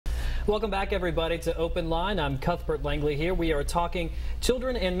Welcome back, everybody, to Open Line. I'm Cuthbert Langley here. We are talking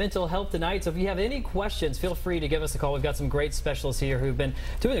children and mental health tonight. So if you have any questions, feel free to give us a call. We've got some great specialists here who've been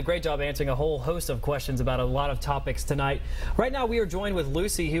doing a great job answering a whole host of questions about a lot of topics tonight. Right now, we are joined with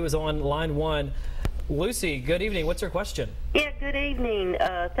Lucy, who is on line one. Lucy, good evening. What's your question? Yeah, good evening.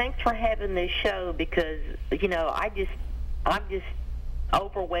 Thanks for having this show because, you know, I'm just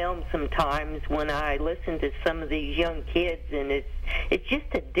overwhelmed sometimes when I listen to some of these young kids, and it's just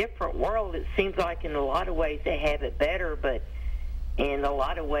a different world. It seems like in a lot of ways they have it better, but in a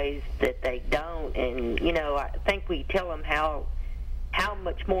lot of ways that they don't. And, you know, I think we tell them how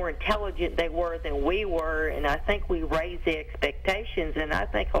much more intelligent they were than we were, and I think we raise the expectations, and I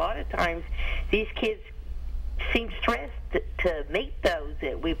think a lot of times these kids seem stressed to meet those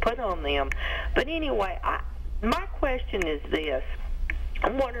that we put on them. But anyway, my question is this.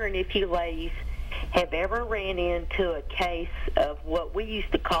 I'm wondering if you ladies have ever ran into a case of what we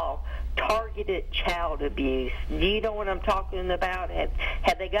used to call targeted child abuse. Do you know what I'm talking about?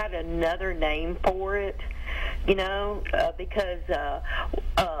 Have they got another name for it? You know, because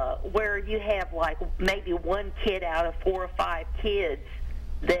where you have like maybe one kid out of 4 or 5 kids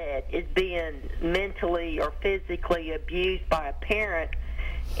that is being mentally or physically abused by a parent,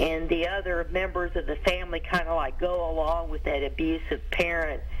 and the other members of the family kind of like go along with that abusive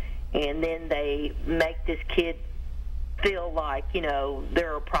parent, and then they make this kid feel like, you know,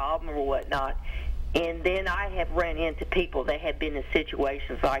 they're a problem or whatnot. And then I have run into people that have been in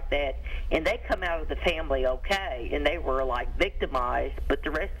situations like that, and they come out of the family okay, and they were like victimized, but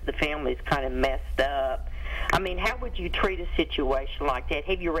the rest of the family is kind of messed up. I mean, how would you treat a situation like that?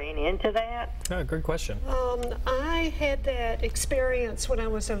 Have you ran into that? Oh, good question. I had that experience when I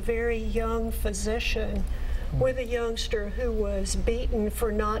was a very young physician with a youngster who was beaten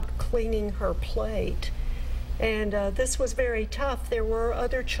for not cleaning her plate. And this was very tough. There were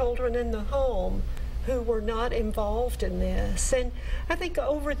other children in the home who were not involved in this. And I think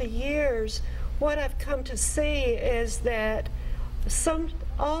over the years, what I've come to see is that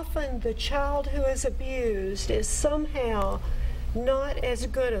often the child who is abused is somehow not as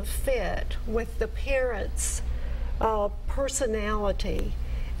good a fit with the parent's personality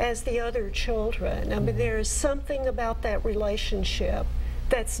as the other children. I mean, there's something about that relationship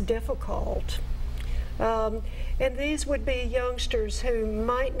that's difficult. And these would be youngsters who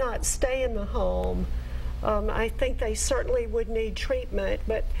might not stay in the home. I think they certainly would need treatment,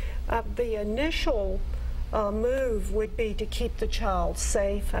 but the initial move would be to keep the child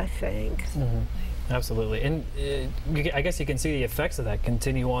safe, I think. Absolutely. And I guess you can see the effects of that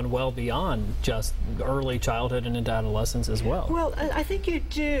continue on well beyond just early childhood and into adolescence as well. Well, I think you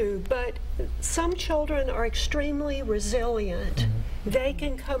do, but some children are extremely resilient. They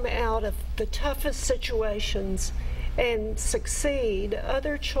can come out of the toughest situations and succeed.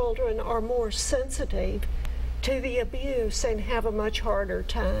 Other children are more sensitive to the abuse and have a much harder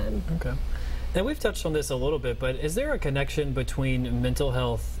time. Okay. Now, we've touched on this a little bit, but is there a connection between mental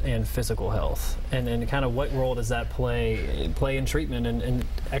health and physical health? And kind of what role does that play in treatment and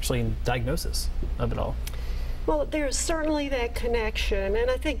actually in diagnosis of it all? Well, there's certainly that connection,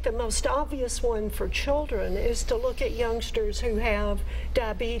 and I think the most obvious one for children is to look at youngsters who have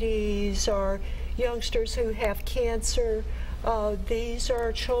diabetes or youngsters who have cancer. These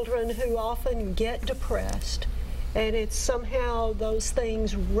are children who often get depressed. And it's somehow those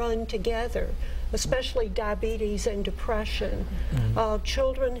things run together, especially diabetes and depression.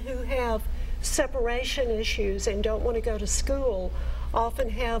 Children who have separation issues and don't want to go to school often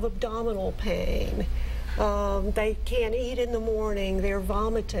have abdominal pain. They can't eat in the morning, they're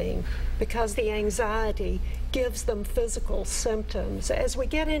vomiting because the anxiety gives them physical symptoms. As we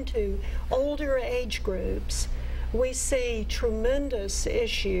get into older age groups, we see tremendous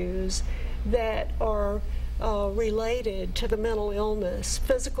issues that are related to the mental illness,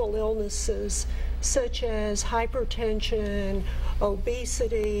 physical illnesses such as hypertension,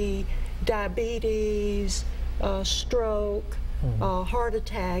 obesity, diabetes, stroke, heart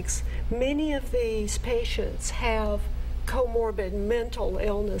attacks. Many of these patients have comorbid mental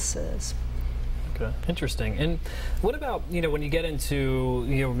illnesses. Okay, interesting. And what about, you know, when you get into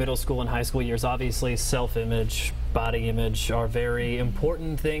your middle school and high school years, obviously self-image, body image are very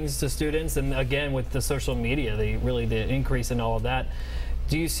important things to students, and again with the social media, the increase in all of that,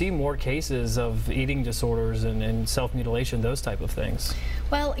 do you see more cases of eating disorders and self-mutilation, those type of things?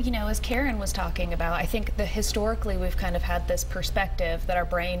 Well, you know, as Karen was talking about, I think that historically we've kind of had this perspective that our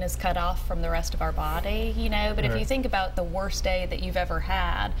brain is cut off from the rest of our body, you know, but if you think about the worst day that you've ever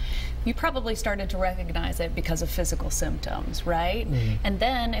had, you probably started to recognize it because of physical symptoms, right? And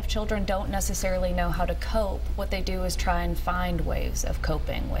then if children don't necessarily know how to cope, what they do is try and find ways of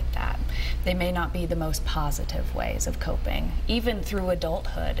coping with that. They may not be the most positive ways of coping. Even through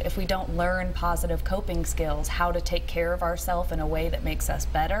adulthood, if we don't learn positive coping skills, how to take care of ourselves in a way that makes us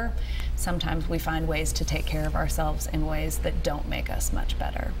better, sometimes we find ways to take care of ourselves in ways that don't make us much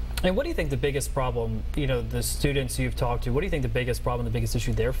better. And what do you think the biggest problem, you know, the students you've talked to, what do you think the biggest problem, the biggest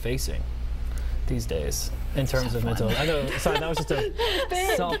issue they're facing these days in terms of mental health? I know, sorry, that was just a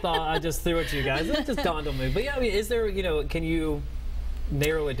self-thought I just threw at you guys. It just dawned on me. But yeah, I mean, is there, you know, can you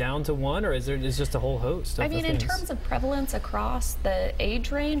narrow it down to one, or is there just a whole host of I mean, in things? terms of prevalence across the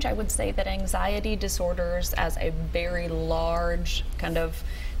age range, I would say that anxiety disorders as a very large kind of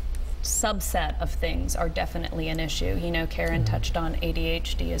subset of things are definitely an issue. You know, Karen touched on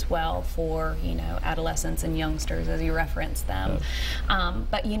ADHD as well for, you know, adolescents and youngsters as you referenced them.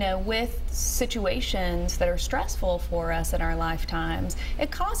 But, you know, with situations that are stressful for us in our lifetimes,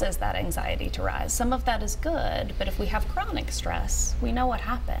 it causes that anxiety to rise. Some of that is good, but if we have chronic stress, we know what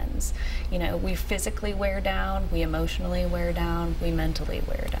happens. You know, we physically wear down, we emotionally wear down, we mentally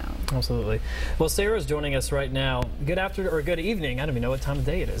wear down. Absolutely. Well, Sarah's joining us right now. Good afternoon, or good evening. I don't even know what time of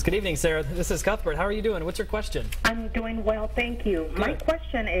day it is. Good evening, Sarah. This is Cuthbert. How are you doing? What's your question? I'm doing well, thank you. Good. My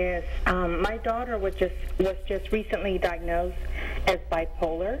question is, my daughter was just recently diagnosed as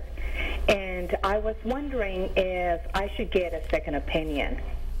bipolar, and I was wondering if I should get a second opinion.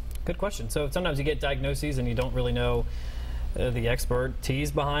 Good question. So sometimes you get diagnoses and you don't really know the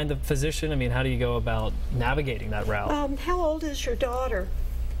expertise behind the physician. I mean, how do you go about navigating that route? How old is your daughter?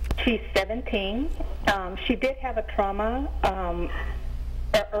 She's 17. She did have a trauma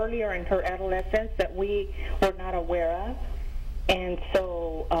earlier in her adolescence that we were not aware of. And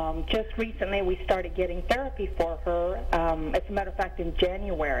so just recently we started getting therapy for her, as a matter of fact, in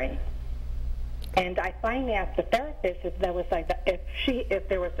January. And I finally asked the therapist if there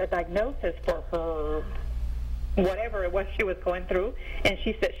was a diagnosis for her, whatever it was she was going through, and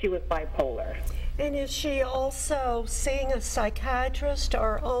she said she was bipolar. And is she also seeing a psychiatrist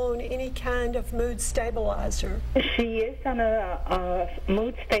or on any kind of mood stabilizer? She is on a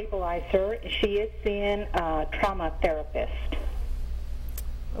mood stabilizer. She is seeing a trauma therapist.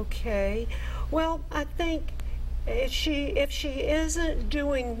 Okay. Well, I think if she isn't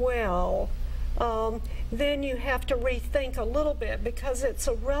doing well, then you have to rethink a little bit, because it's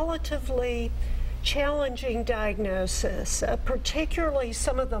a relatively challenging diagnosis, particularly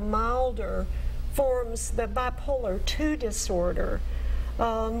some of the milder forms, the bipolar II disorder.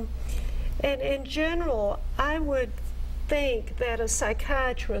 And in general, I would think that a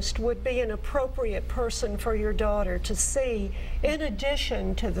psychiatrist would be an appropriate person for your daughter to see in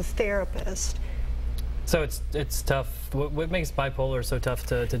addition to the therapist. So it's tough. What makes bipolar so tough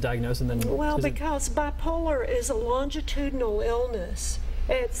to diagnose? And then well, because bipolar is a longitudinal illness.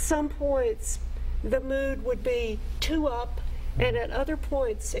 At some points, the mood would be too up, and at other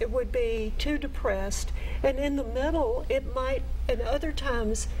points it would be too depressed, and in the middle it might, and other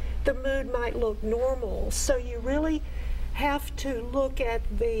times the mood might look normal. So you really have to look at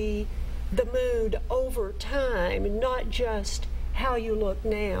the mood over time, not just how you look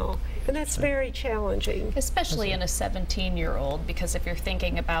now. And that's very challenging. Especially in a 17-year-old, because if you're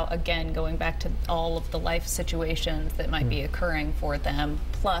thinking about, again, going back to all of the life situations that might be occurring for them,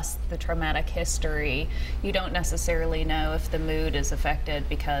 plus the traumatic history, you don't necessarily know if the mood is affected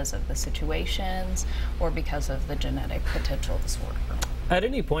because of the situations or because of the genetic potential disorder. At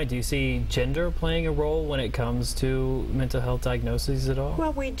any point, do you see gender playing a role when it comes to mental health diagnoses at all?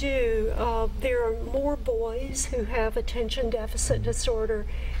 Well, we do. There are more boys who have attention deficit disorder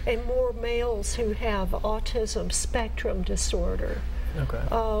and more males who have autism spectrum disorder. Okay.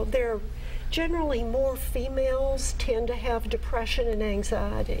 There are generally more females tend to have depression and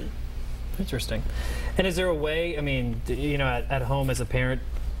anxiety. Interesting. And is there a way, I mean, you know, at home as a parent,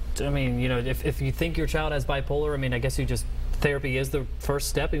 I mean, you know, if you think your child has bipolar, I mean, I guess you just, therapy is the first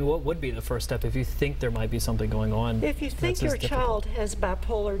step. I mean, what would be the first step if you think there might be something going on? If you think your child has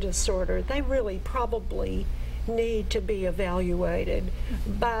bipolar disorder, they really probably need to be evaluated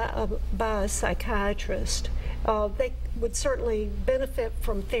by a psychiatrist. They would certainly benefit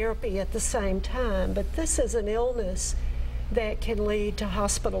from therapy at the same time, but this is an illness that can lead to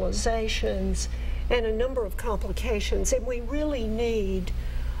hospitalizations and a number of complications, and we really need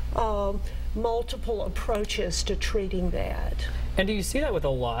multiple approaches to treating that. And do you see that with a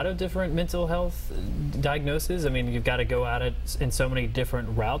lot of different mental health diagnoses? I mean, you've got to go at it in so many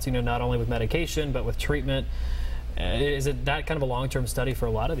different routes, you know, not only with medication, but with treatment. Is it that kind of a long-term study for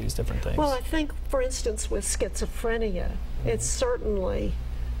a lot of these different things? Well, I think, for instance, with schizophrenia, it's certainly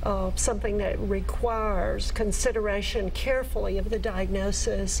something that requires consideration carefully of the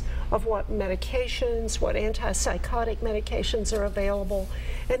diagnosis of what medications, what antipsychotic medications are available,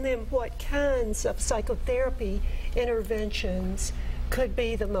 and then what kinds of psychotherapy interventions could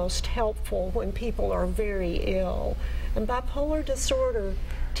be the most helpful when people are very ill. And bipolar disorder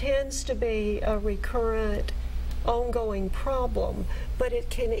tends to be a recurrent, ongoing problem, but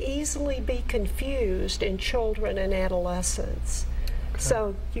it can easily be confused in children and adolescents.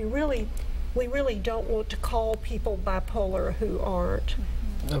 So we really don't want to call people bipolar who aren't.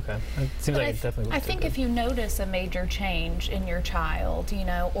 Okay. It seems like it definitely. I think if you notice a major change in your child, you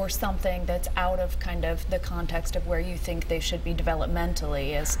know, or something that's out of kind of the context of where you think they should be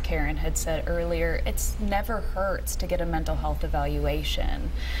developmentally, as Karen had said earlier, it's never hurts to get a mental health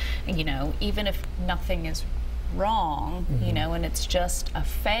evaluation. You know, even if nothing is wrong, you know, and it's just a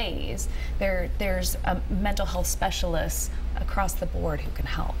phase, there's a mental health specialist across the board who can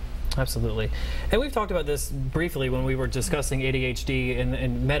help. Absolutely. And we've talked about this briefly when we were discussing ADHD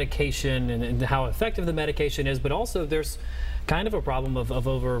and medication and how effective the medication is, but also there's kind of a problem of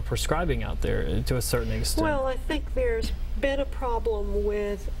over-prescribing out there to a certain extent. Well, I think there's been a problem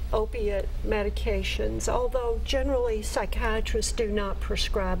with opiate medications, although generally psychiatrists do not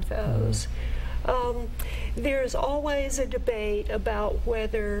prescribe those. There's always a debate about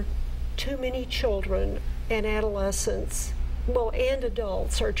whether too many children and adolescents, well, and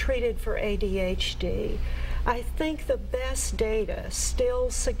adults are treated for ADHD. I think the best data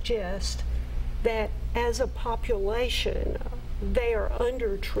still suggest that as a population, they are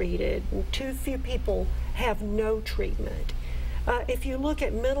undertreated, and too few people have no treatment. If you look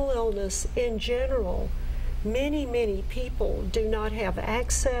at mental illness in general, many people do not have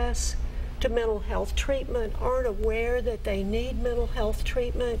access to mental health treatment, aren't aware that they need mental health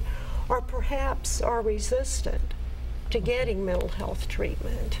treatment, or perhaps are resistant to getting mental health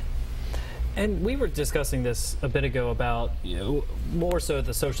treatment. And we were discussing this a bit ago about, you know, more so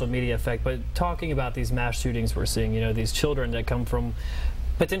the social media effect, but talking about these mass shootings we're seeing, you know, these children that come from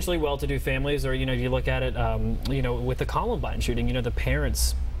potentially well-to-do families, or, you know, you look at it, you know, with the Columbine shooting, you know, the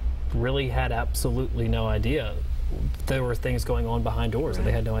parents really had absolutely no idea there were things going on behind doors that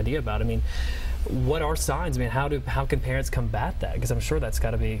they had no idea about. I mean, what are signs? I mean, how can parents combat that? Because I'm sure that's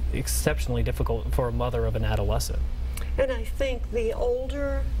got to be exceptionally difficult for a mother of an adolescent. And I think the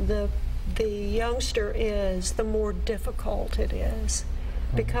older the youngster is, the more difficult it is.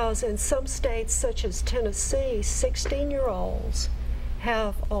 Because in some states, such as Tennessee, 16-year-olds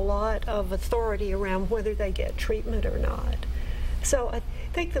have a lot of authority around whether they get treatment or not. So I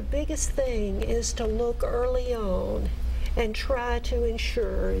think the biggest thing is to look early on and try to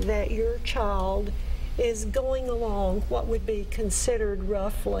ensure that your child is going along what would be considered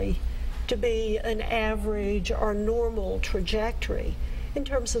roughly to be an average or normal trajectory in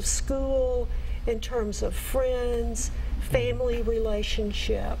terms of school, in terms of friends, family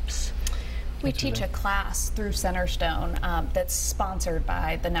relationships. We teach a class through Centerstone that's sponsored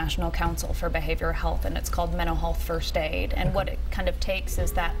by the National Council for Behavioral Health, and it's called Mental Health First Aid. And what it kind of takes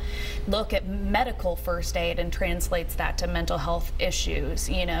is that look at medical first aid and translates that to mental health issues,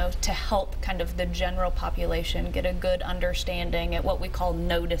 you know, to help kind of the general population get a good understanding at what we call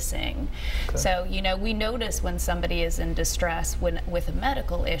noticing. So, you know, we notice when somebody is in distress with a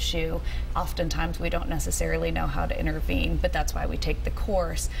medical issue. Oftentimes we don't necessarily know how to intervene, but that's why we take the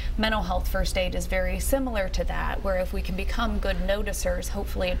course. Mental Health First Aid is very similar to that, where if we can become good noticers,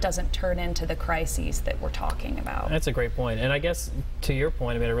 hopefully it doesn't turn into the crises that we're talking about. That's a great point. And I guess to your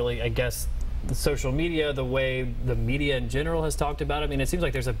point, I mean, I guess the social media, the way the media in general has talked about it, I mean, it seems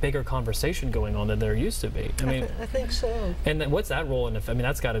like there's a bigger conversation going on than there used to be. I mean, I think so. And then what's that role in? I mean,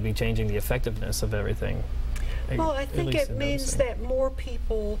 that's got to be changing the effectiveness of everything. Well, I think it means that more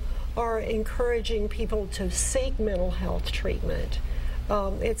people are encouraging people to seek mental health treatment.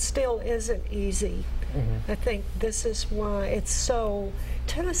 It still isn't easy. I think this is why it's so.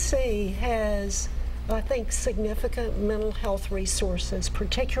 Tennessee has, I think, significant mental health resources,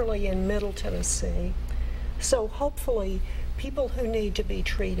 particularly in Middle Tennessee. So hopefully people who need to be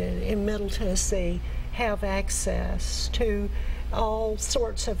treated in Middle Tennessee have access to all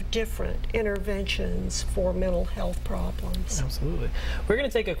sorts of different interventions for mental health problems. Absolutely. We're going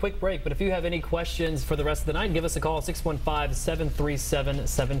to take a quick break, but if you have any questions for the rest of the night, give us a call,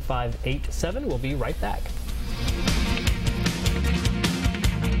 615-737-7587. We'll be right back.